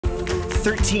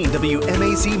13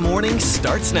 WMAZ Morning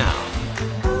starts now.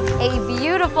 A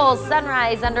beautiful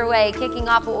sunrise underway, kicking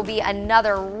off what will be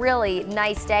another really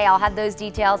nice day. I'll have those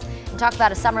details and talk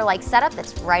about a summer-like setup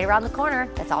that's right around the corner.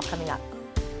 That's all coming up.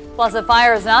 Plus, a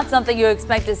fire is not something you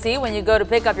expect to see when you go to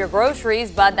pick up your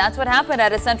groceries, but that's what happened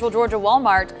at a Central Georgia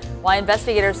Walmart. Why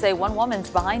investigators say one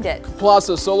woman's behind it. Plus,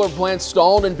 a solar plant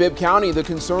stalled in Bibb County, the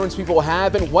concerns people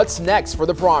have, and what's next for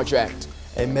the project.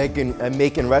 A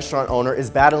Macon restaurant owner is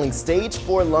battling stage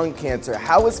 4 lung cancer.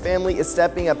 How his family is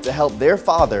stepping up to help their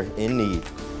father in need.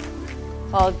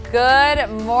 Well, good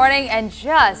morning, and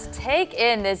just take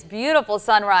in this beautiful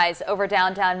sunrise over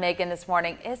downtown Macon this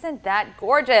morning. Isn't that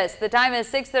gorgeous? The time is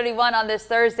 6:31 on this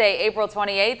Thursday, April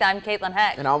 28th. I'm Caitlin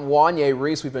Heck. And I'm Wanye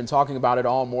Reese. We've been talking about it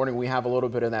all morning. We have a little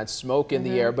bit of that smoke in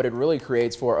the air, but it really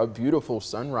creates for a beautiful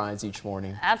sunrise each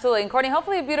morning. Absolutely. And Courtney,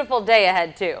 hopefully a beautiful day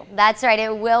ahead too. That's right,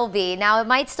 it will be. Now, it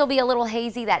might still be a little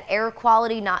hazy, that air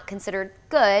quality not considered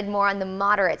good, more on the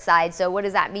moderate side. So what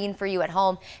does that mean for you at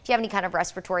home? If you have any kind of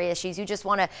respiratory issues, you just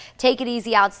want to take it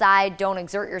easy outside, don't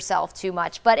exert yourself too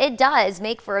much. But it does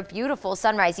make for a beautiful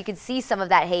sunrise. You can see some of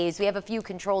that haze. We have a few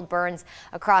controlled burns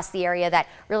across the area that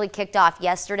really kicked off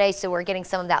yesterday, so we're getting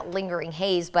some of that lingering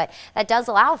haze, but that does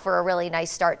allow for a really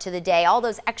nice start to the day. All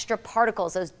those extra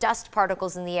particles, those dust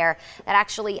particles in the air, that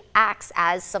actually acts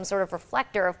as some sort of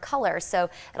reflector of color, so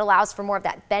it allows for more of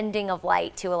that bending of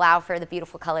light to allow for the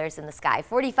beautiful colors in the sky.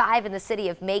 45 in the city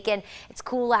of Macon. It's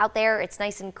cool out there. It's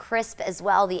nice and crisp as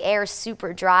well. The air is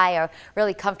super dry. A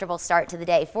really comfortable start to the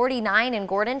day. 49 in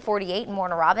Gordon, 48 in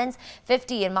Warner Robins,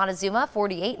 50 in Montezuma,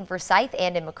 48 in Forsyth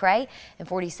and in McRae, and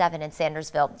 47 in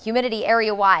Sandersville. Humidity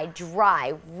area-wide,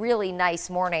 dry, really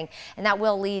nice morning, and that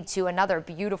will lead to another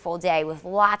beautiful day with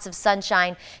lots of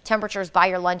sunshine. Temperatures by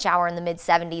your lunch hour in the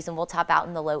mid-70s, and we'll top out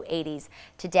in the low 80s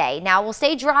today. Now, we'll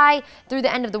stay dry through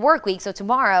the end of the work week, so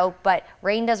tomorrow, but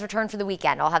rain does return for the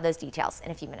weekend. I'll have those details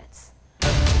in a few minutes.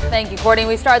 Thank you, Courtney.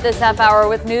 We start this half hour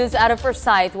with news out of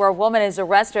Forsyth, where a woman is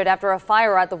arrested after a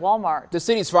fire at the Walmart. The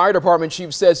city's fire department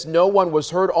chief says no one was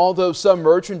hurt, although some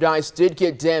merchandise did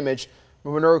get damaged.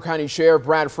 Monroe County Sheriff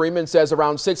Brad Freeman says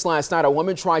around 6 last night, a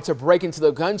woman tried to break into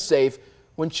the gun safe.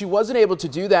 When she wasn't able to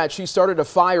do that, she started a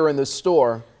fire in the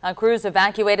store. Crews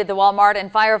evacuated the Walmart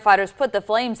and firefighters put the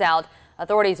flames out.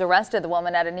 Authorities arrested the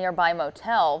woman at a nearby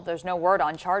motel. There's no word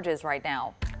on charges right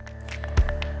now.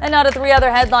 And now to 3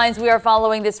 other headlines we are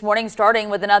following this morning, starting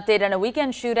with an update on a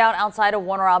weekend shootout outside of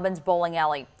Warner Robins bowling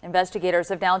alley. Investigators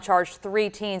have now charged 3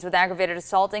 teens with aggravated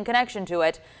assault in connection to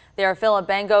it. They are Philip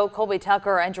Bango, Colby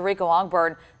Tucker, and Jericho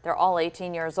Ogburn. They're all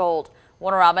 18 years old.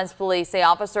 Warner Robins police say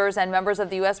officers and members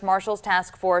of the U.S. Marshals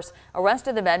Task Force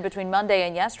arrested the men between Monday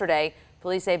and yesterday.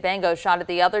 Police say Bango shot at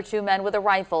the other 2 men with a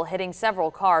rifle, hitting several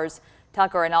cars.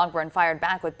 Tucker and Ogburn fired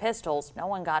back with pistols. No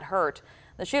one got hurt.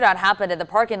 The shootout happened in the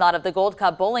parking lot of the Gold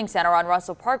Cup Bowling Center on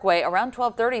Russell Parkway around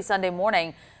 12:30 Sunday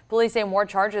morning. Police say more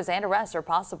charges and arrests are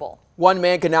possible. One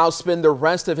man can now spend the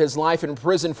rest of his life in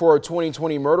prison for a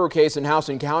 2020 murder case in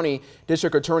Houston County.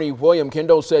 District Attorney William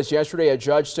Kendall says yesterday a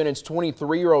judge sentenced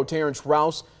 23-year-old Terrence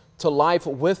Rouse to life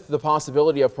with the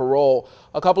possibility of parole.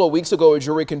 A couple of weeks ago, a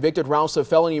jury convicted Rouse of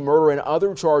felony murder and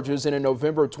other charges in a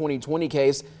November 2020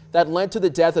 case that led to the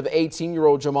death of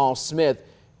 18-year-old Jamal Smith.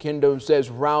 Kendall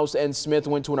says Rouse and Smith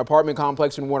went to an apartment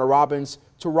complex in Warner Robins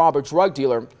to rob a drug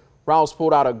dealer. Rouse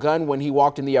pulled out a gun when he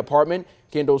walked in the apartment.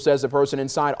 Kendall says the person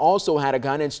inside also had a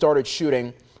gun and started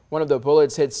shooting. One of the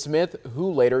bullets hit Smith,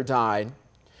 who later died.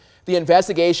 The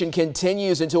investigation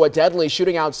continues into a deadly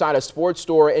shooting outside a sports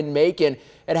store in Macon.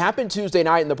 It happened Tuesday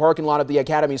night in the parking lot of the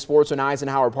Academy Sports on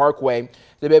Eisenhower Parkway.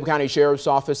 The Bibb County Sheriff's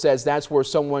Office says that's where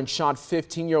someone shot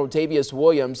 15-year-old Davius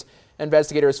Williams.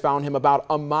 Investigators found him about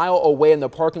a mile away in the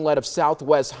parking lot of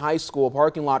Southwest High School.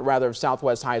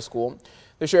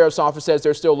 The Sheriff's Office says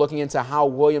they're still looking into how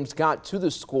Williams got to the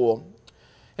school.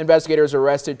 Investigators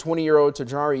arrested 20-year-old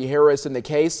Tajari Harris in the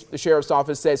case. The Sheriff's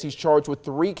Office says he's charged with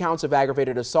 3 counts of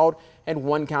aggravated assault and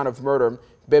 1 count of murder.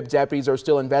 Bibb deputies are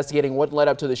still investigating what led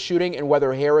up to the shooting and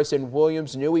whether Harris and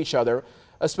Williams knew each other.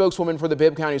 A spokeswoman for the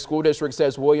Bibb County School District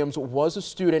says Williams was a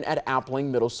student at Appling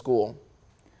Middle School.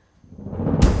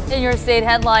 In your state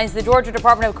headlines, the Georgia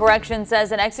Department of Corrections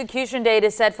says an execution date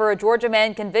is set for a Georgia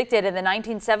man convicted in the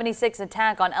 1976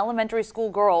 attack on elementary school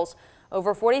girls.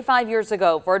 Over 45 years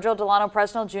ago, Virgil Delano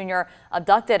Presnell Jr.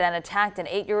 abducted and attacked an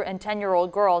 8 and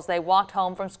 10-year-old girls. They walked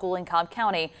home from school in Cobb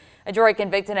County. A jury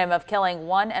convicted him of killing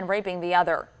one and raping the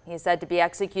other. He is said to be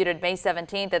executed May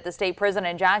 17th at the state prison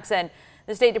in Jackson.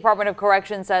 The State Department of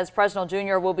Corrections says Presnell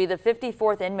Jr. will be the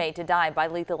 54th inmate to die by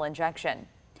lethal injection.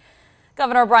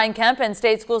 Governor Brian Kemp and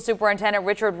State School Superintendent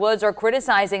Richard Woods are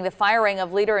criticizing the firing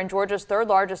of leader in Georgia's third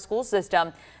largest school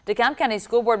system. DeKalb County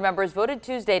School Board members voted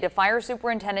Tuesday to fire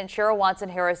Superintendent Cheryl Watson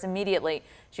Harris immediately.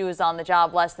 She was on the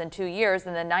job less than 2 years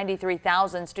in the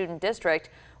 93,000 student district.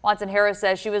 Watson Harris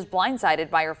says she was blindsided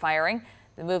by her firing.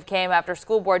 The move came after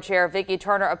School Board Chair Vicki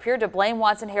Turner appeared to blame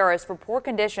Watson Harris for poor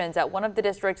conditions at one of the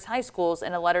district's high schools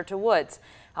in a letter to Woods.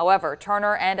 However,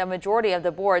 Turner and a majority of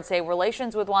the board say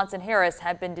relations with Watson Harris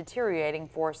have been deteriorating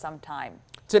for some time.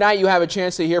 Tonight, you have a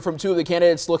chance to hear from two of the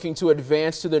candidates looking to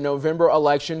advance to the November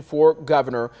election for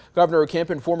governor. Governor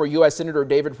Kemp and former U.S. Senator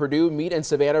David Perdue meet in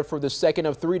Savannah for the second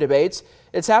of 3 debates.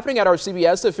 It's happening at our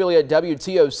CBS affiliate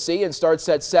WTOC and starts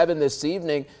at 7 this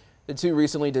evening. The two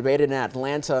recently debated in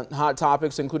Atlanta. Hot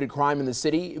topics included crime in the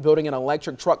city, building an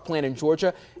electric truck plant in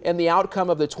Georgia, and the outcome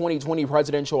of the 2020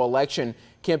 presidential election.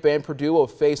 Kemp and Perdue will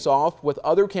face off with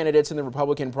other candidates in the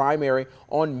Republican primary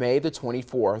on May the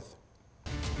 24th.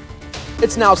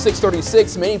 It's now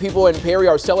 6:36. Many people in Perry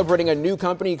are celebrating a new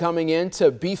company coming in to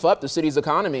beef up the city's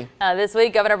economy. This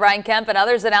week, Governor Brian Kemp and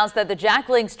others announced that the Jack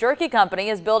Link's Jerky Company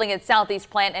is building its southeast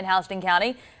plant in Houston County,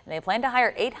 and they plan to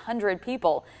hire 800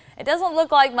 people. It doesn't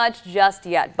look like much just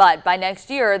yet, but by next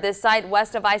year, this site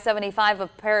west of I-75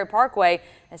 of Perry Parkway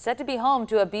is set to be home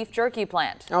to a beef jerky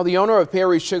plant. Now, the owner of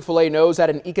Perry's Chick-fil-A knows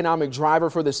that an economic driver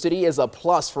for the city is a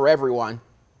plus for everyone.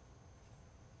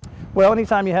 Well,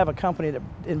 anytime you have a company that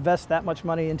invests that much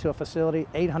money into a facility,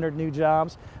 800 new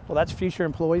jobs, well, that's future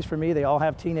employees for me. They all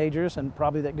have teenagers and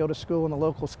probably that go to school in the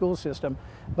local school system.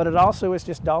 But it also is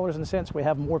just dollars and cents. We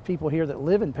have more people here that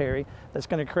live in Perry that's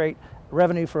going to create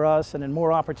revenue for us and then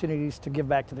more opportunities to give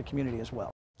back to the community as well.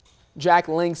 Jack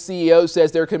Link's CEO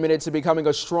says they're committed to becoming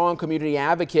a strong community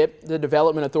advocate. The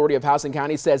Development Authority of Houston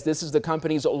County says this is the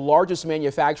company's largest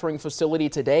manufacturing facility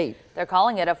to date. They're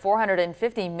calling it a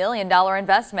 $450 million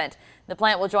investment. The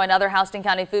plant will join other Houston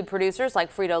County food producers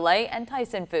like Frito-Lay and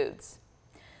Tyson Foods.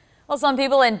 Well, some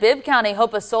people in Bibb County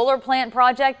hope a solar plant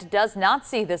project does not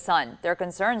see the sun. Their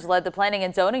concerns led the Planning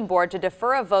and Zoning Board to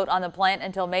defer a vote on the plant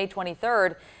until May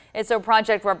 23rd. It's so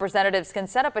project representatives can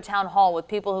set up a town hall with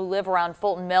people who live around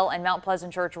Fulton Mill and Mount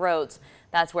Pleasant Church roads.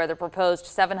 That's where the proposed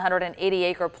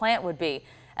 780-acre plant would be.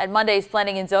 At Monday's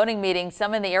Planning and Zoning meeting,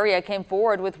 some in the area came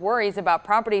forward with worries about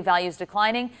property values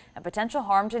declining and potential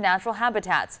harm to natural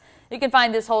habitats. You can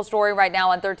find this whole story right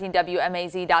now on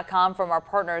 13WMAZ.com from our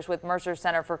partners with Mercer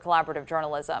Center for Collaborative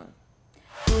Journalism.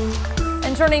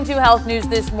 And turning to health news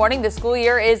this morning, the school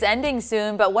year is ending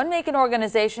soon, but one Macon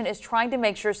organization is trying to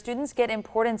make sure students get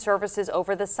important services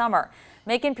over the summer.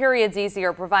 Macon Periods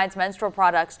Easier provides menstrual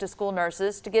products to school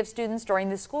nurses to give students during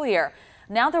the school year.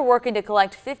 Now they're working to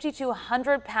collect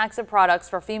 5,200 packs of products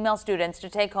for female students to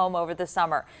take home over the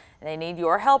summer. They need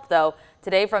your help, though.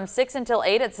 Today from 6 until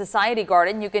 8 at Society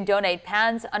Garden, you can donate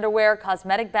pads, underwear,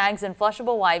 cosmetic bags, and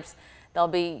flushable wipes. They'll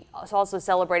be also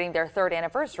celebrating their 3rd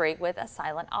anniversary with a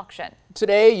silent auction.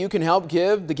 Today, you can help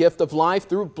give the gift of life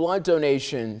through blood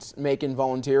donations. Macon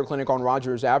Volunteer Clinic on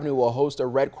Rogers Avenue will host a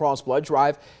Red Cross blood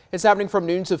drive. It's happening from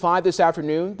noon to 5 this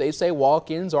afternoon. They say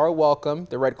walk-ins are welcome.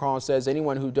 The Red Cross says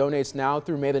anyone who donates now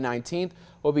through May the 19th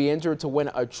will be entered to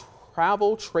win a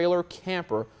travel trailer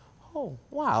camper. Oh,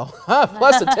 wow.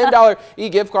 Plus a $10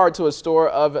 e-gift card to a store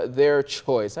of their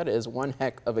choice. That is one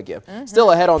heck of a gift.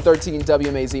 Still ahead on 13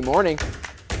 WMAZ Morning.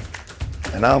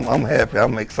 And I'm happy,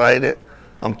 I'm excited,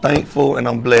 I'm thankful, and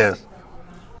I'm blessed.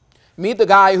 Meet the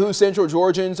guy who Central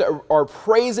Georgians are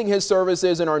praising his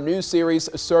services in our new series,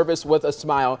 Service with a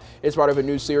Smile. It's part of a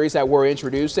new series that we're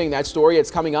introducing. That story,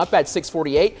 it's coming up at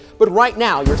 6:48. But right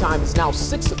now, your time is now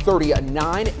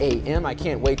 6:39 a.m. I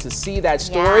can't wait to see that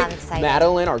story. Yeah,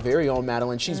 Madeline, our very own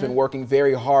Madeline, she's been working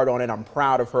very hard on it. I'm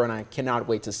proud of her, and I cannot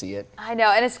wait to see it. I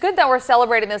know, and it's good that we're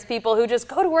celebrating those people who just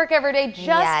go to work every day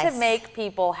just to make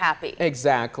people happy.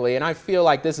 Exactly, and I feel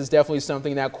like this is definitely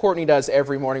something that Courtney does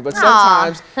every morning, but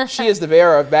sometimes she is the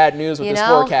bearer of bad news with this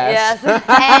forecast. Yes.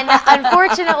 And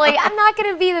unfortunately, I'm not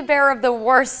going to be the bearer of the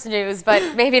worst news,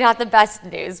 but maybe not the best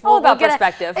news. All about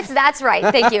perspective. That's right.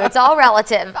 Thank you. It's all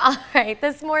relative. All right.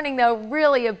 This morning, though,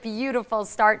 really a beautiful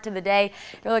start to the day.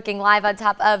 You're looking live on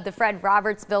top of the Fred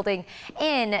Roberts building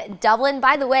in Dublin.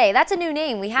 By the way, that's a new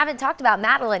name. We haven't talked about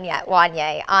Madeline yet,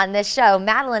 Wanye, on this show.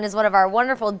 Madeline is one of our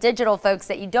wonderful digital folks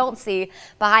that you don't see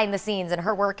behind the scenes, and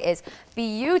her work is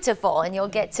beautiful, and you'll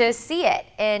get to see it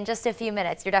in just just a few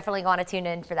minutes. You're definitely going to tune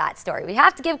in for that story. We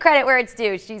have to give credit where it's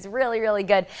due. She's really, really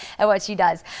good at what she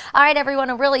does. All right, everyone,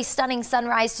 a really stunning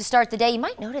sunrise to start the day. You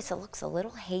might notice it looks a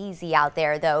little hazy out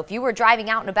there, though. If you were driving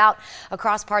out and about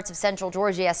across parts of central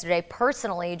Georgia yesterday,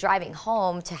 personally driving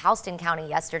home to Houston County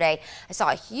yesterday, I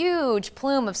saw a huge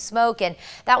plume of smoke, and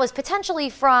that was potentially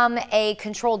from a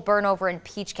controlled burn over in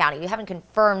Peach County. We haven't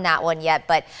confirmed that one yet,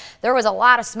 but there was a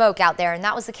lot of smoke out there, and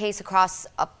that was the case across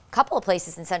a couple of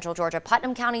places in central Georgia,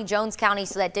 Putnam County, Jones County,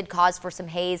 so that did cause for some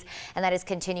haze, and that is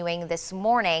continuing this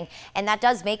morning, and that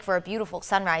does make for a beautiful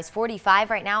sunrise. 45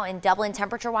 right now in Dublin.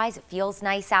 Temperature-wise, it feels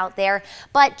nice out there,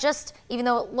 but just even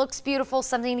though it looks beautiful,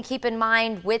 something to keep in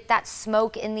mind with that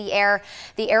smoke in the air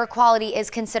quality is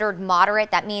considered moderate.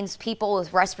 That means people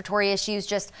with respiratory issues,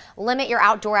 just limit your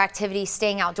outdoor activity.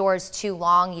 Staying outdoors too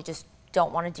long, you just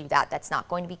don't want to do that. That's not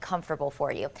going to be comfortable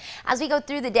for you. As we go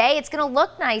through the day, it's going to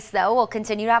look nice, though. We'll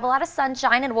continue to have a lot of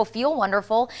sunshine and it will feel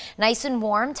wonderful. Nice and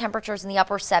warm. Temperatures in the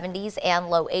upper 70s and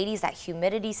low 80s. That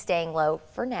humidity staying low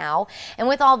for now. And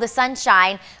with all the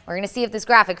sunshine, we're going to see if this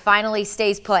graphic finally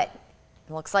stays put.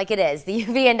 Looks like it is. The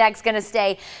UV index going to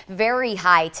stay very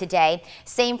high today.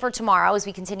 Same for tomorrow as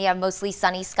we continue to have mostly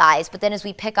sunny skies. But then as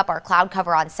we pick up our cloud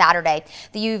cover on Saturday,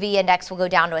 the UV index will go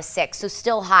down to a 6. So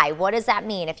still high. What does that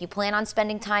mean? If you plan on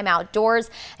spending time outdoors,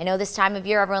 I know this time of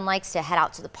year everyone likes to head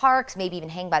out to the parks, maybe even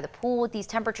hang by the pool with these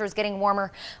temperatures getting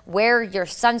warmer. Wear your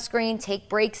sunscreen, take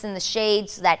breaks in the shade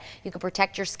so that you can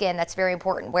protect your skin. That's very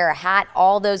important. Wear a hat,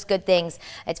 all those good things.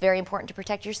 It's very important to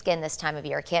protect your skin this time of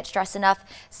year. Can't stress enough.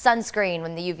 Sunscreen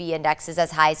when the UV index is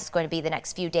as high as it's going to be the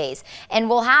next few days. And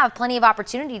we'll have plenty of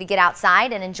opportunity to get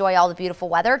outside and enjoy all the beautiful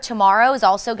weather. Tomorrow is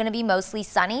also going to be mostly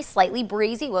sunny, slightly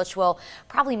breezy, which will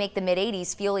probably make the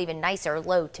mid-80s feel even nicer,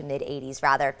 low to mid-80s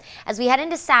rather. As we head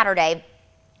into Saturday,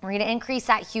 we're going to increase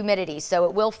that humidity, so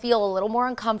it will feel a little more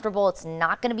uncomfortable. It's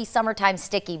not going to be summertime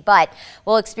sticky, but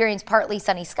we'll experience partly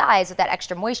sunny skies with that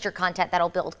extra moisture content that'll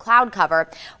build cloud cover.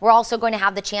 We're also going to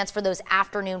have the chance for those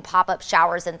afternoon pop-up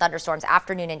showers and thunderstorms,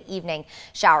 afternoon and evening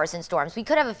showers and storms. We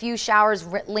could have a few showers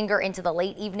linger into the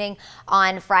late evening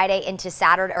on Friday into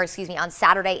Saturday, or excuse me, on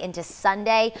Saturday into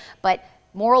Sunday, but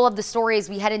moral of the story as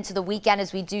we head into the weekend,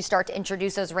 as we do start to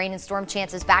introduce those rain and storm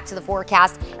chances back to the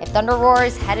forecast. If thunder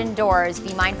roars, head indoors.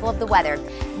 Be mindful of the weather.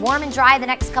 Warm and dry the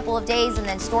next couple of days, and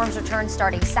then storms return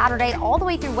starting Saturday all the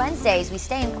way through Wednesday as we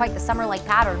stay in quite the summer-like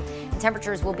pattern. And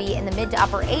temperatures will be in the mid to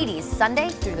upper 80s Sunday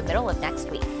through the middle of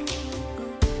next week.